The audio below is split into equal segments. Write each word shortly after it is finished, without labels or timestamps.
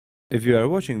If you are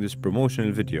watching this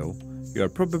promotional video, you are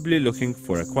probably looking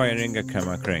for acquiring a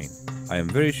camera crane. I am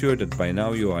very sure that by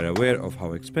now you are aware of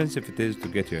how expensive it is to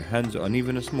get your hands on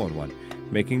even a small one,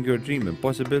 making your dream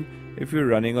impossible if you're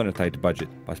running on a tight budget.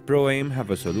 But PROAIM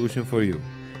have a solution for you: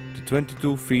 the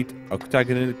 22 feet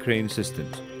octagonal crane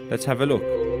systems. Let's have a look.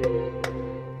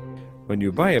 When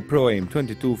you buy a PROAIM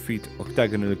 22 feet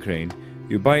octagonal crane,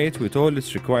 you buy it with all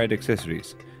its required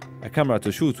accessories. A camera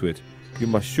to shoot with, you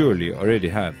must surely already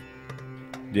have.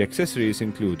 The accessories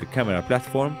include a camera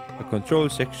platform, a control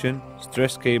section,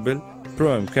 stress cable,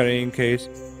 PROAIM carrying case,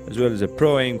 as well as a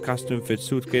PROAIM custom-fit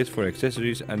suitcase for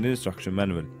accessories and instruction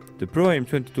manual. The PROAIM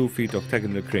 22 feet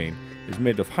octagonal crane is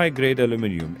made of high-grade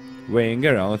aluminium, weighing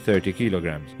around 30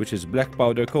 kilograms, which is black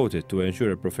powder coated to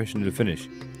ensure a professional finish.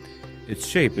 Its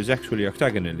shape is actually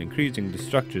octagonal, increasing the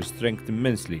structure's strength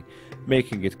immensely,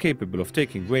 making it capable of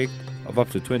taking weight of up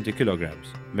to 20 kilograms,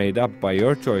 made up by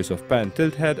your choice of pan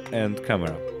tilt head and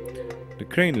camera. The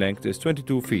crane length is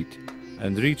 22 feet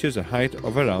and reaches a height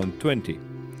of around 20.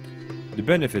 The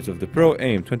benefits of the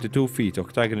PROAIM 22 feet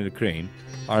octagonal crane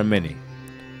are many.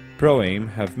 PROAIM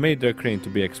have made their crane to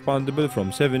be expandable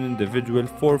from 7 individual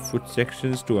 4-foot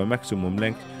sections to a maximum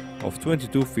length of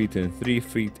 22 feet in 3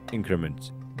 feet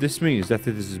increments. This means that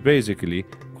it is basically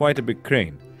quite a big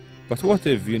crane. But what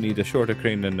if you need a shorter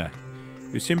crane than that?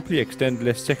 You simply extend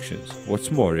less sections.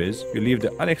 What's more is, you leave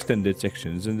the unextended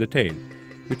sections in the tail,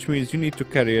 which means you need to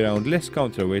carry around less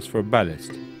counterweights for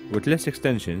ballast. With less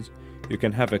extensions, you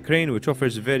can have a crane which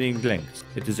offers varying lengths.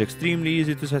 It is extremely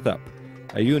easy to set up.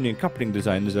 A union coupling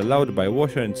design is allowed by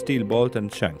washer and steel bolt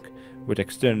and shank, with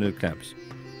external clamps.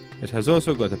 It has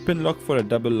also got a pin lock for a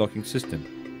double locking system.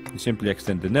 You simply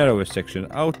extend the narrowest section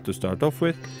out to start off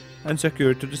with and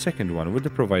secure it to the second one with the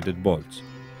provided bolts.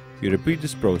 You repeat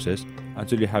this process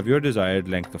until you have your desired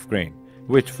length of crane,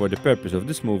 which for the purpose of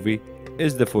this movie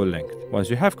is the full length. Once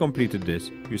you have completed this,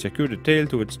 you secure the tail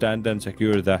to its stand and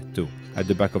secure that too. At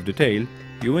the back of the tail,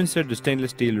 you insert the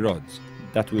stainless steel rods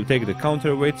that will take the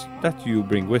counterweights that you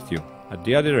bring with you. At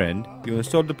the other end, you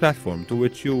install the platform to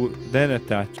which you then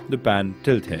attach the pan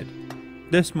tilt head.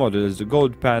 This model is the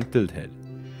gold pan tilt head.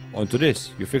 Onto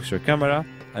this, you fix your camera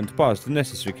and pass the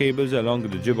necessary cables along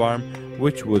the jib arm,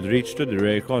 which would reach to the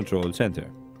rear control center.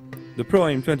 The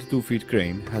PROAIM 22 feet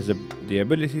crane has the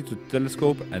ability to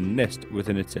telescope and nest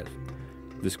within itself.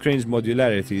 This crane's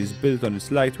modularity is built on its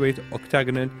lightweight,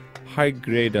 octagonal,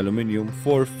 high-grade aluminium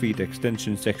 4 feet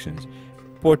extension sections.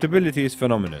 Portability is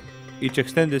phenomenal. Each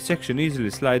extended section easily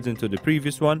slides into the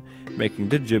previous one, making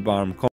the jib arm